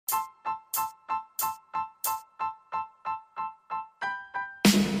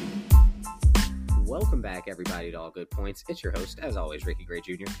Welcome back, everybody, to All Good Points. It's your host, as always, Ricky Gray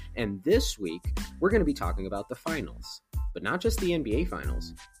Jr. And this week, we're going to be talking about the finals. But not just the NBA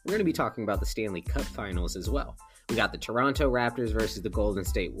finals. We're going to be talking about the Stanley Cup finals as well. We got the Toronto Raptors versus the Golden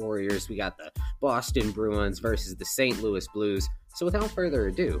State Warriors. We got the Boston Bruins versus the St. Louis Blues. So without further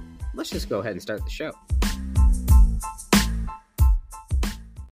ado, let's just go ahead and start the show.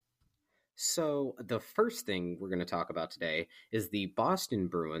 So the first thing we're going to talk about today is the Boston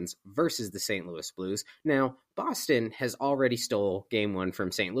Bruins versus the St. Louis Blues. Now, Boston has already stole game one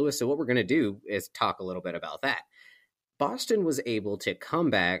from St. Louis, so what we're going to do is talk a little bit about that. Boston was able to come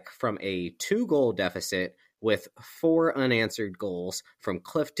back from a 2-goal deficit with 4 unanswered goals from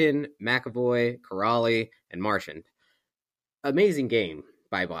Clifton, McAvoy, Kuraly, and Marchand. Amazing game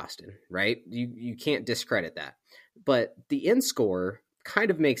by Boston, right? You can't discredit that. But the end score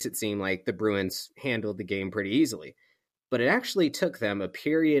kind of makes it seem like the Bruins handled the game pretty easily. But it actually took them a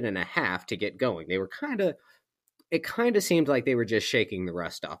period and a half to get going. They were it kind of seemed like they were just shaking the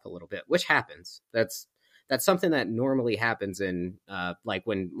rust off a little bit, which happens. That's something that normally happens in like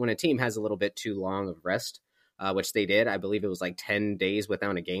when a team has a little bit too long of rest, which they did. I believe it was like 10 days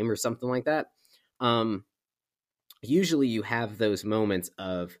without a game or something like that. Usually you have those moments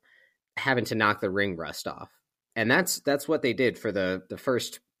of having to knock the ring rust off. And that's what they did for the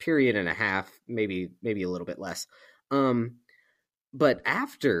first period and a half, maybe a little bit less. But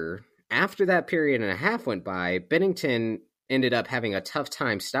after that period and a half went by, Binnington ended up having a tough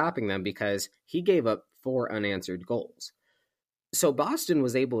time stopping them because he gave up 4 unanswered goals. So Boston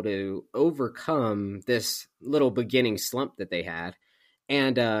was able to overcome this little beginning slump that they had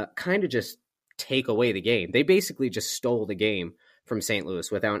and kind of just take away the game. They basically just stole the game from St.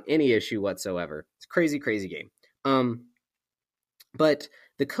 Louis without any issue whatsoever. It's a crazy, crazy game. But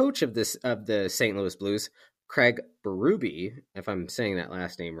the coach of the St. Louis Blues, Craig Berube, if I'm saying that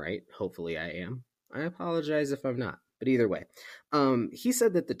last name right, hopefully I am. I apologize if I'm not, but either way, he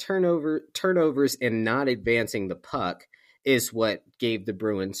said that the turnovers and not advancing the puck is what gave the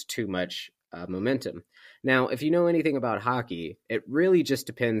Bruins too much momentum. Now, if you know anything about hockey, it really just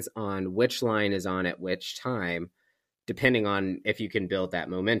depends on which line is on at which time, depending on if you can build that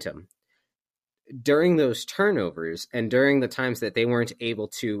momentum. During those turnovers and during the times that they weren't able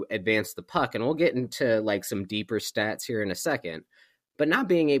to advance the puck, and we'll get into like some deeper stats here in a second, but not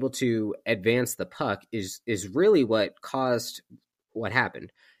being able to advance the puck is really what caused what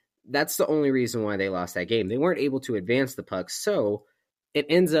happened. That's the only reason why they lost that game. They weren't able to advance the puck, so it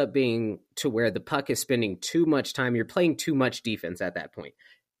ends up being to where the puck is spending too much time. You're playing too much defense at that point.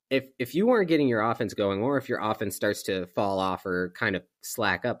 If you aren't getting your offense going, or if your offense starts to fall off or kind of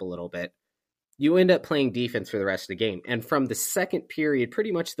slack up a little bit, you end up playing defense for the rest of the game. And from the second period,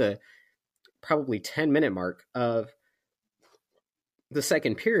 pretty much the probably 10-minute mark of the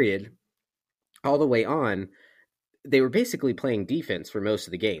second period, all the way on, they were basically playing defense for most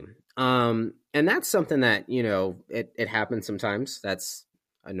of the game. And that's something that, it happens sometimes. That's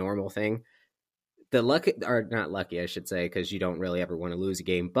a normal thing. Not lucky, I should say, because you don't really ever want to lose a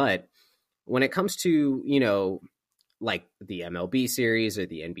game. But when it comes to, like the MLB series or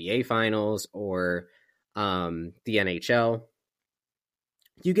the NBA finals or the NHL,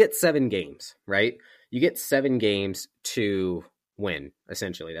 you get 7 games, right? You get 7 games to win,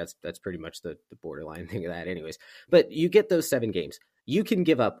 essentially. That's pretty much the borderline thing of that anyways. But you get those 7 games. You can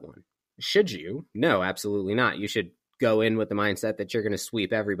give up one. Should you? No, absolutely not. You should go in with the mindset that you're going to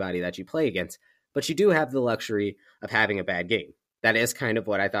sweep everybody that you play against. But you do have the luxury of having a bad game. That is kind of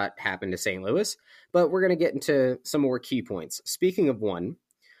what I thought happened to St. Louis, but we're going to get into some more key points. Speaking of one,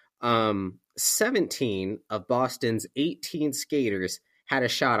 17 of Boston's 18 skaters had a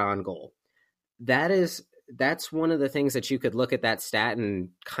shot on goal. That's one of the things that you could look at that stat and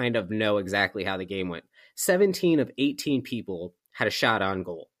kind of know exactly how the game went. 17 of 18 people had a shot on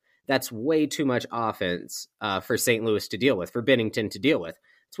goal. That's way too much offense for St. Louis to deal with, for Binnington to deal with.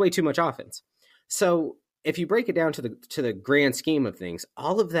 It's way too much offense. So if you break it down to the grand scheme of things,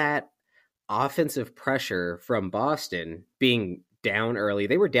 all of that offensive pressure from Boston being down early,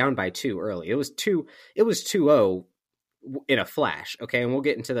 they were down by 2 early. It was 2-0 in a flash. Okay. And we'll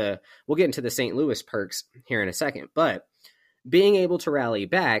get into the St. Louis perks here in a second, but being able to rally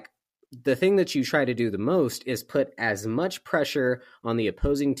back, the thing that you try to do the most is put as much pressure on the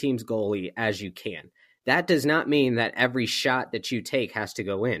opposing team's goalie as you can. That does not mean that every shot that you take has to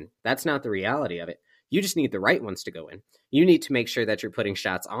go in. That's not the reality of it. You just need the right ones to go in. You need to make sure that you're putting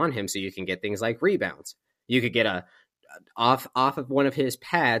shots on him so you can get things like rebounds. You could get off of one of his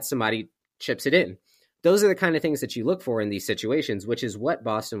pads, somebody chips it in. Those are the kind of things that you look for in these situations, which is what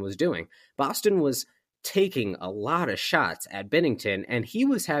Boston was doing. Boston was taking a lot of shots at Binnington, and he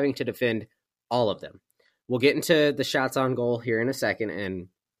was having to defend all of them. We'll get into the shots on goal here in a second and,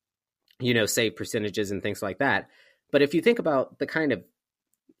 save percentages and things like that. But if you think about the kind of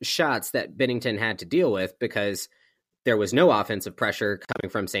shots that Binnington had to deal with, because there was no offensive pressure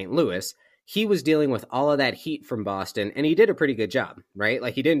coming from St. Louis, he was dealing with all of that heat from Boston, and he did a pretty good job, right?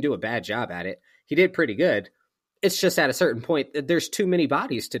 Like, he didn't do a bad job at it. He did pretty good. It's just at a certain point, there's too many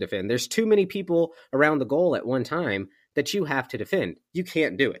bodies to defend. There's too many people around the goal at one time that you have to defend. You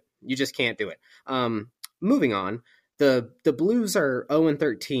can't do it. You just can't do it. Moving on, the Blues are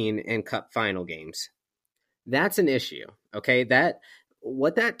 0-13 in Cup final games. That's an issue, okay?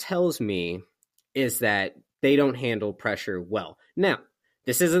 What that tells me is that they don't handle pressure well. Now,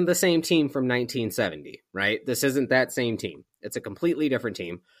 this isn't the same team from 1970, right? This isn't that same team. It's a completely different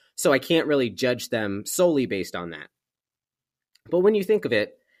team. So I can't really judge them solely based on that. But when you think of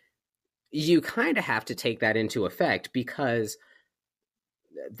it, you kind of have to take that into effect because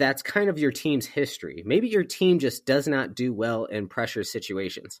that's kind of your team's history. Maybe your team just does not do well in pressure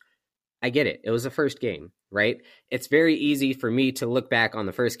situations. I get it. It was the first game, right? It's very easy for me to look back on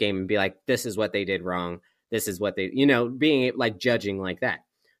the first game and be like, this is what they did wrong. This is what they, being like judging like that.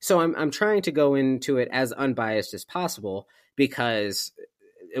 So I'm trying to go into it as unbiased as possible because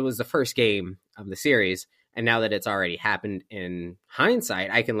it was the first game of the series. And now that it's already happened in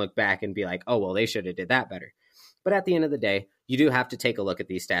hindsight, I can look back and be like, oh, well, they should have did that better. But at the end of the day, you do have to take a look at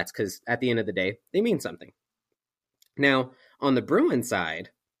these stats because at the end of the day, they mean something. Now, on the Bruins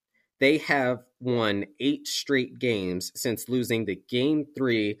side, they have won 8 straight games since losing the Game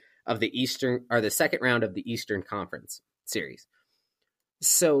 3 of the second round of the Eastern Conference series.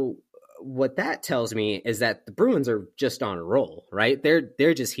 So what that tells me is that the Bruins are just on a roll, right?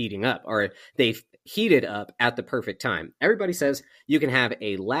 They're just heating up, or they've heated up at the perfect time. Everybody says you can have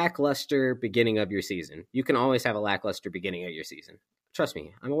a lackluster beginning of your season. You can always have a lackluster beginning of your season. Trust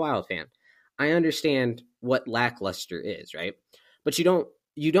me, I'm a Wild fan. I understand what lackluster is, right? But you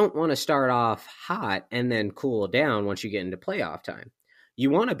don't want to start off hot and then cool down once you get into playoff time. You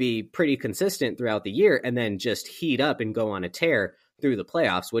want to be pretty consistent throughout the year and then just heat up and go on a tear through the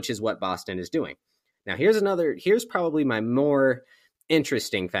playoffs, which is what Boston is doing. Now, here's probably my more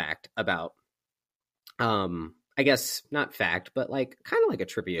interesting fact about, I guess not fact, but kind of like a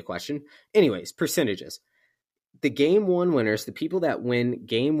trivia question. Anyways, percentages. The Game 1 winners, the people that win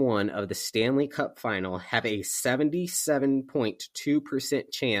Game 1 of the Stanley Cup final, have a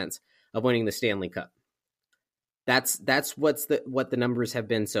 77.2% chance of winning the Stanley Cup. That's what the numbers have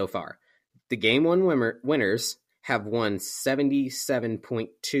been so far. The Game 1 winners have won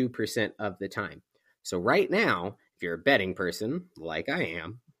 77.2% of the time. So right now, if you're a betting person, like I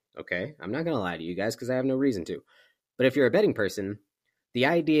am, okay, I'm not going to lie to you guys because I have no reason to. But if you're a betting person, the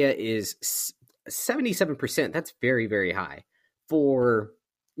idea is 77%. That's very, very high for,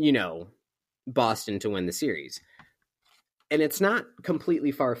 Boston to win the series. And it's not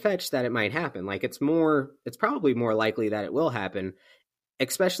completely far-fetched that it might happen. It's probably more likely that it will happen,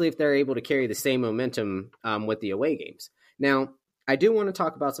 especially if they're able to carry the same momentum with the away games. Now, I do want to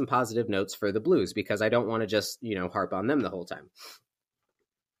talk about some positive notes for the Blues because I don't want to just, harp on them the whole time.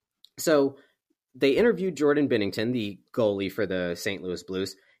 So they interviewed Jordan Binnington, the goalie for the St. Louis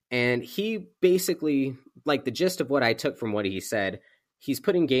Blues, and he basically, the gist of what I took from what he said, he's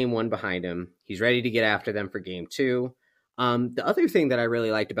putting Game 1 behind him. He's ready to get after them for Game 2. The other thing that I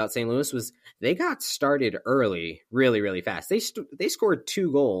really liked about St. Louis was they got started early, really, really fast. They scored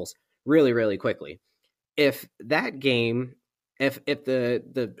 2 goals really, really quickly. If that game, if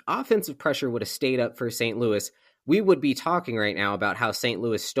the offensive pressure would have stayed up for St. Louis, we would be talking right now about how St.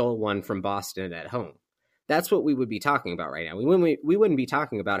 Louis stole one from Boston at home. That's what we would be talking about right now. We wouldn't be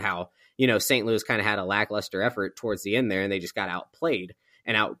talking about how, St. Louis kind of had a lackluster effort towards the end there and they just got outplayed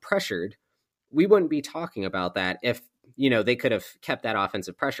and out-pressured. We wouldn't be talking about that if, they could have kept that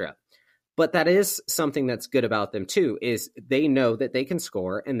offensive pressure up. But that is something that's good about them too, is they know that they can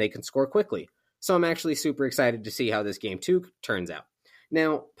score and they can score quickly. So I'm actually super excited to see how this Game 2 turns out.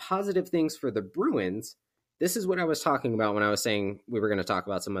 Now, positive things for the Bruins. This is what I was talking about when I was saying we were going to talk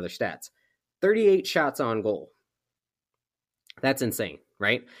about some other stats. 38 shots on goal. That's insane,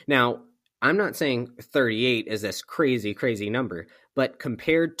 right? Now, I'm not saying 38 is this crazy, crazy number, but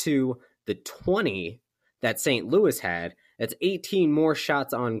compared to the 20 that St. Louis had, that's 18 more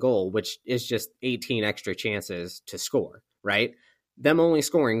shots on goal, which is just 18 extra chances to score, right? Them only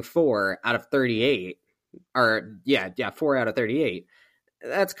scoring 4 out of 38, or 4 out of 38.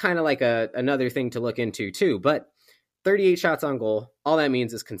 That's kind of like another thing to look into too, but 38 shots on goal, all that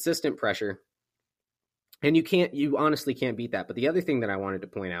means is consistent pressure. And you honestly can't beat that. But the other thing that I wanted to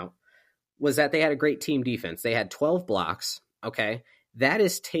point out was that they had a great team defense. They had 12 blocks, okay? that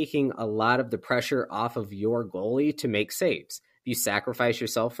is taking a lot of the pressure off of your goalie to make saves. If you sacrifice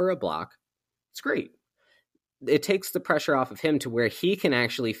yourself for a block, it's great. It takes the pressure off of him to where he can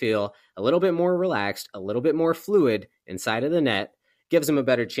actually feel a little bit more relaxed, a little bit more fluid inside of the net, gives him a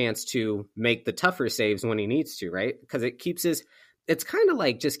better chance to make the tougher saves when he needs to, right? Because it keeps it's kind of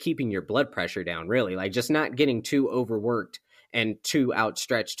like just keeping your blood pressure down, really, like just not getting too overworked and too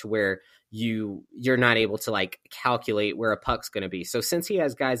outstretched to where you're not able to like calculate where a puck's going to be. So since he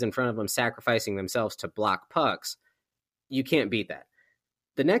has guys in front of him sacrificing themselves to block pucks, you can't beat that.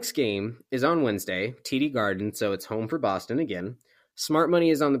 The next game is on Wednesday, TD Garden, so it's home for Boston again. Smart money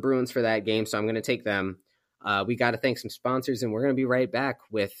is on the Bruins for that game, so I'm going to take them. We got to thank some sponsors, and we're going to be right back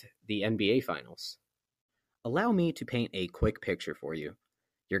with the NBA Finals. Allow me to paint a quick picture for you.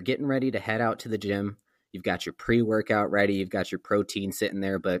 You're getting ready to head out to the gym. You've got your pre-workout ready. You've got your protein sitting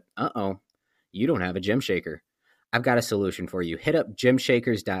there, but you don't have a gym shaker. I've got a solution for you. Hit up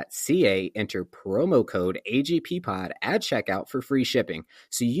gymshakers.ca, enter promo code AGPPod at checkout for free shipping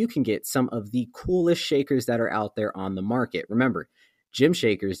so you can get some of the coolest shakers that are out there on the market. Remember,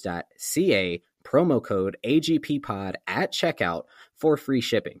 gymshakers.ca, promo code AGPPod at checkout for free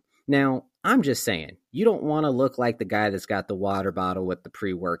shipping. Now, I'm just saying, you don't want to look like the guy that's got the water bottle with the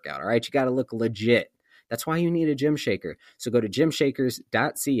pre-workout, all right? You got to look legit. That's why you need a gym shaker. So go to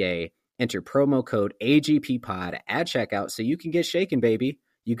gymshakers.ca, enter promo code AGPPod at checkout so you can get shaken, baby.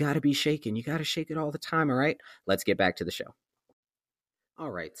 You got to be shaken. You got to shake it all the time, all right? Let's get back to the show.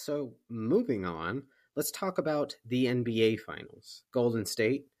 All right, so moving on, let's talk about the NBA Finals. Golden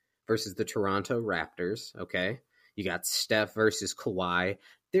State versus the Toronto Raptors, okay? You got Steph versus Kawhi.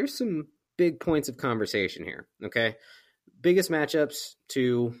 There's some big points of conversation here, okay? Biggest matchups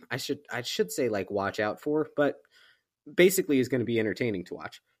to, I should say, like, watch out for, but basically is going to be entertaining to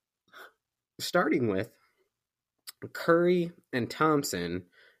watch. Starting with Curry and Thompson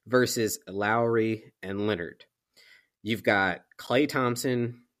versus Lowry and Leonard. You've got Klay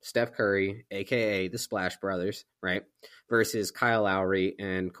Thompson, Steph Curry, a.k.a. the Splash Brothers, right, versus Kyle Lowry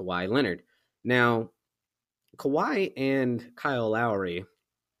and Kawhi Leonard. Now, Kawhi and Kyle Lowry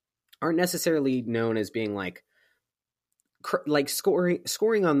aren't necessarily known as being like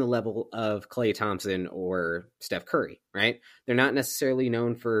scoring on the level of Klay Thompson or Steph Curry, right? They're not necessarily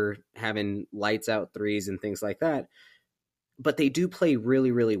known for having lights out threes and things like that, but they do play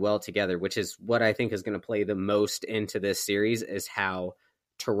really, really well together, which is what I think is going to play the most into this series, is how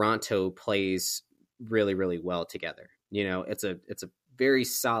Toronto plays really, really well together. You know, it's a very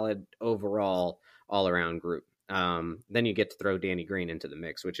solid overall all-around group. Then you get to throw Danny Green into the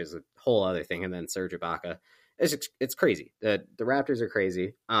mix, which is a whole other thing, and then Serge Ibaka. It's crazy. The Raptors are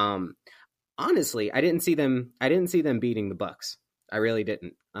crazy. Honestly, I didn't see them beating the Bucks. I really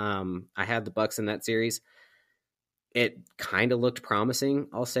didn't. I had the Bucks in that series. It kind of looked promising,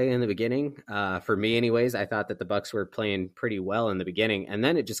 I'll say, in the beginning. For me, anyways, I thought that the Bucks were playing pretty well in the beginning, and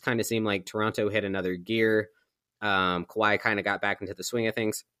then it just kind of seemed like Toronto hit another gear. Kawhi kind of got back into the swing of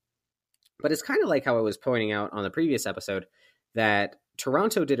things. But it's kind of like how I was pointing out on the previous episode, that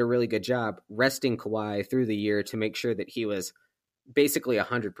Toronto did a really good job resting Kawhi through the year to make sure that he was basically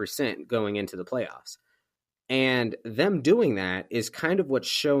 100% going into the playoffs. And them doing that is kind of what's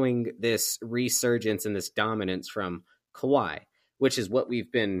showing this resurgence and this dominance from Kawhi, which is what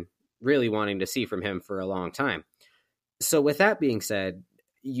we've been really wanting to see from him for a long time. So with that being said,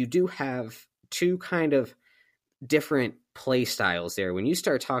 you do have two kind of different play styles there. When you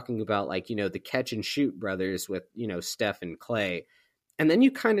start talking about, like, you know, the catch and shoot brothers with, you know, Steph and Klay, and then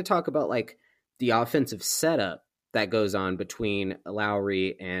you kind of talk about like the offensive setup that goes on between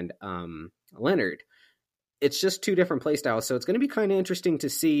Lowry and Leonard, it's just two different play styles. So it's going to be kind of interesting to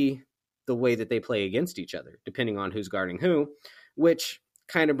see the way that they play against each other, depending on who's guarding who, which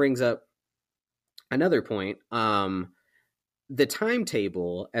kind of brings up another point. The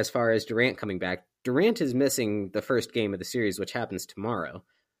timetable, as far as Durant coming back, Durant is missing the first game of the series, which happens tomorrow.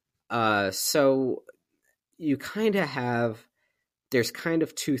 So you kind of have, there's kind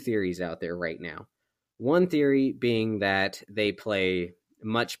of two theories out there right now. One theory being that they play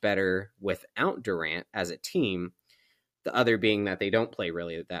much better without Durant as a team. The other being that they don't play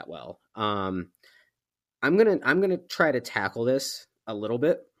really that well. I'm gonna try to tackle this a little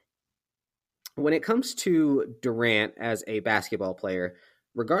bit. When it comes to Durant as a basketball player,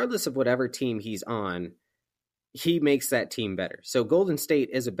 regardless of whatever team he's on, he makes that team better. So Golden State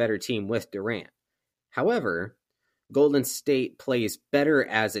is a better team with Durant. However, Golden State plays better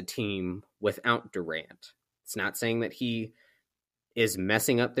as a team without Durant. It's not saying that he is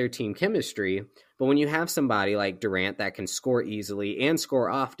messing up their team chemistry, but when you have somebody like Durant that can score easily and score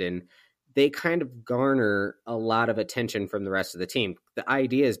often, they kind of garner a lot of attention from the rest of the team. The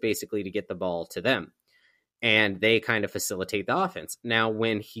idea is basically to get the ball to them, and they kind of facilitate the offense. Now,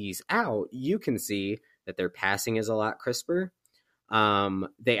 when he's out, you can see that their passing is a lot crisper.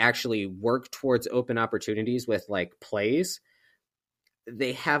 They actually work towards open opportunities with like plays.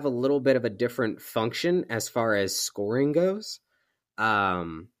 They have a little bit of a different function as far as scoring goes.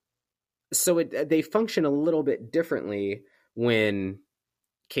 So they function a little bit differently when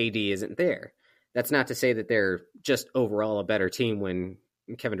KD isn't there. That's not to say that they're just overall a better team when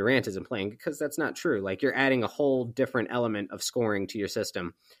Kevin Durant isn't playing, because that's not true. Like, you're adding a whole different element of scoring to your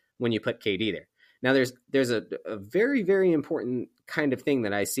system when you put KD there. Now, there's a very, very important kind of thing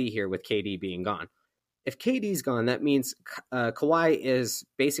that I see here with KD being gone. If KD's gone, that means Kawhi is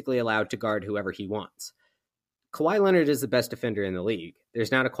basically allowed to guard whoever he wants. Kawhi Leonard is the best defender in the league.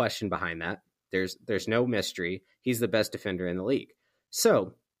 There's not a question behind that. There's no mystery. He's the best defender in the league.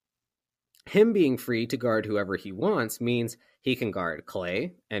 So him being free to guard whoever he wants means he can guard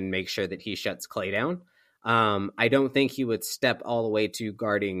Klay and make sure that he shuts Klay down. I don't think he would step all the way to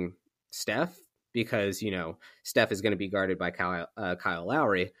guarding Steph, because, Steph is going to be guarded by Kyle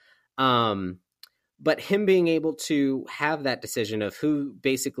Lowry. But him being able to have that decision of who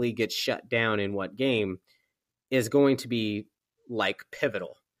basically gets shut down in what game is going to be like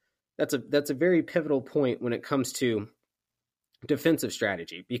pivotal. That's a very pivotal point when it comes to defensive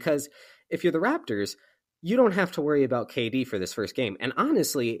strategy, because if you're the Raptors, you don't have to worry about KD for this first game. And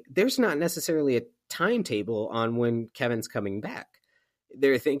honestly, there's not necessarily a timetable on when Kevin's coming back.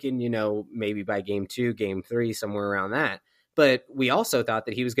 They're thinking, maybe by game 2, game 3, somewhere around that. But we also thought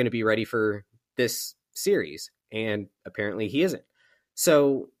that he was going to be ready for this series, and apparently he isn't.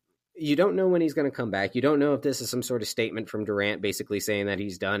 So you don't know when he's going to come back. You don't know if this is some sort of statement from Durant basically saying that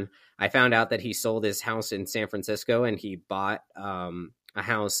he's done. I found out that he sold his house in San Francisco and he bought a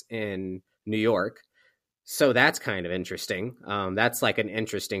house in New York. So that's kind of interesting. That's like an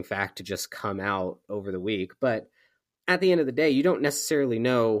interesting fact to just come out over the week. But at the end of the day, you don't necessarily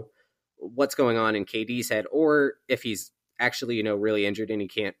know what's going on in KD's head, or if he's actually, really injured and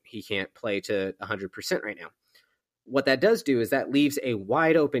he can't play to 100% right now. What that does do is that leaves a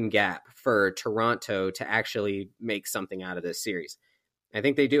wide open gap for Toronto to actually make something out of this series. I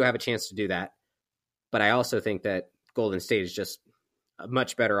think they do have a chance to do that, but I also think that Golden State is just a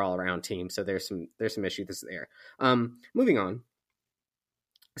much better all around team. So there's some issues there. Moving on,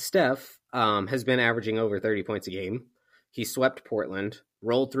 Steph has been averaging over 30 points a game. He swept Portland,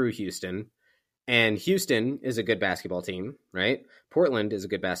 rolled through Houston. And Houston is a good basketball team, right? Portland is a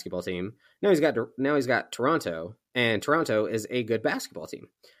good basketball team. Now he's got Toronto, and Toronto is a good basketball team.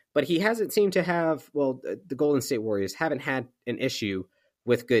 But he hasn't seemed to have, the Golden State Warriors haven't had an issue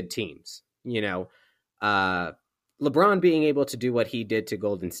with good teams. LeBron being able to do what he did to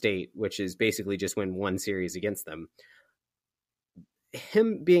Golden State, which is basically just win one series against them.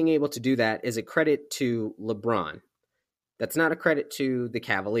 Him being able to do that is a credit to LeBron. That's not a credit to the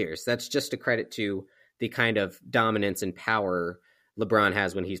Cavaliers. That's just a credit to the kind of dominance and power LeBron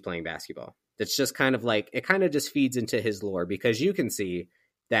has when he's playing basketball. That's just kind of like, it kind of just feeds into his lore, because you can see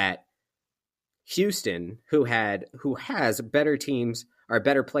that Houston, who has better teams or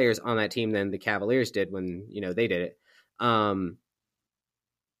better players on that team than the Cavaliers did when, they did it.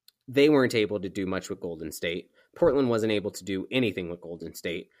 They weren't able to do much with Golden State. Portland wasn't able to do anything with Golden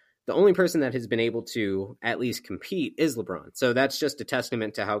State. The only person that has been able to at least compete is LeBron. So that's just a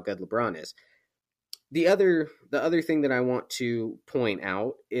testament to how good LeBron is. The other thing that I want to point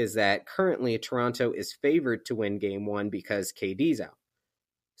out is that currently Toronto is favored to win game 1 because KD's out.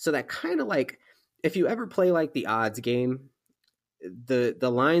 So that kind of like, if you ever play like the odds game, the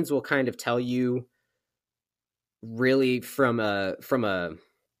lines will kind of tell you really from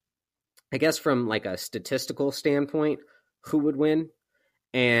like a statistical standpoint who would win.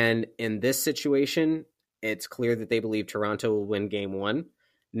 And in this situation, it's clear that they believe Toronto will win game 1.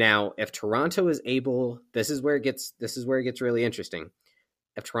 Now, if Toronto is able, this is where it gets really interesting.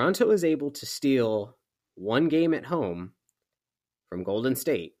 If Toronto is able to steal one game at home from Golden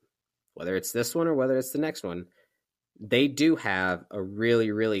State, whether it's this one or whether it's the next one, they do have a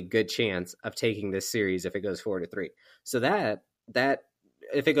really, really good chance of taking this series if it goes 4-3. So that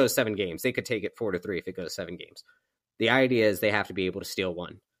if it goes 7 games, they could take it 4-3 if it goes 7 games. The idea is they have to be able to steal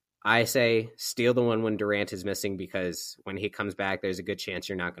one. I say steal the one when Durant is missing, because when he comes back, there's a good chance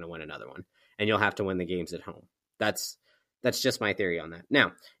you're not going to win another one, and you'll have to win the games at home. That's just my theory on that.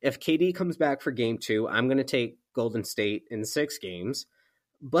 Now, if KD comes back for game 2, I'm going to take Golden State in 6 games,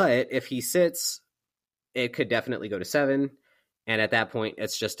 but if he sits, it could definitely go to 7, and at that point,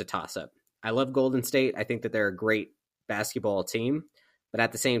 it's just a toss-up. I love Golden State. I think that they're a great basketball team, but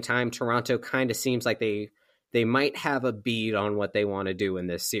at the same time, Toronto kind of seems like they might have a bead on what they want to do in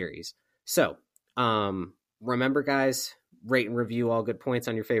this series. So, remember, guys, rate and review All Good Points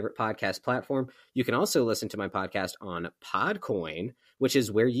on your favorite podcast platform. You can also listen to my podcast on Podcoin, which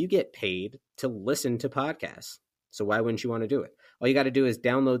is where you get paid to listen to podcasts. So why wouldn't you want to do it? All you got to do is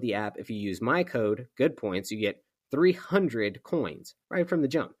download the app. If you use my code, Good Points, you get 300 coins right from the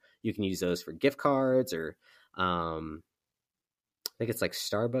jump. You can use those for gift cards or I think it's like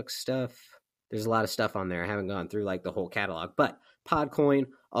Starbucks stuff. There's a lot of stuff on there. I haven't gone through like the whole catalog, but Podcoin,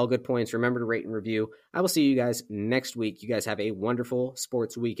 All Good Points. Remember to rate and review. I will see you guys next week. You guys have a wonderful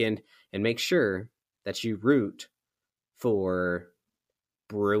sports weekend, and make sure that you root for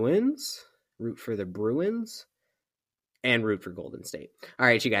Bruins, root for the Bruins, and root for Golden State. All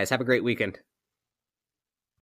right, you guys have a great weekend.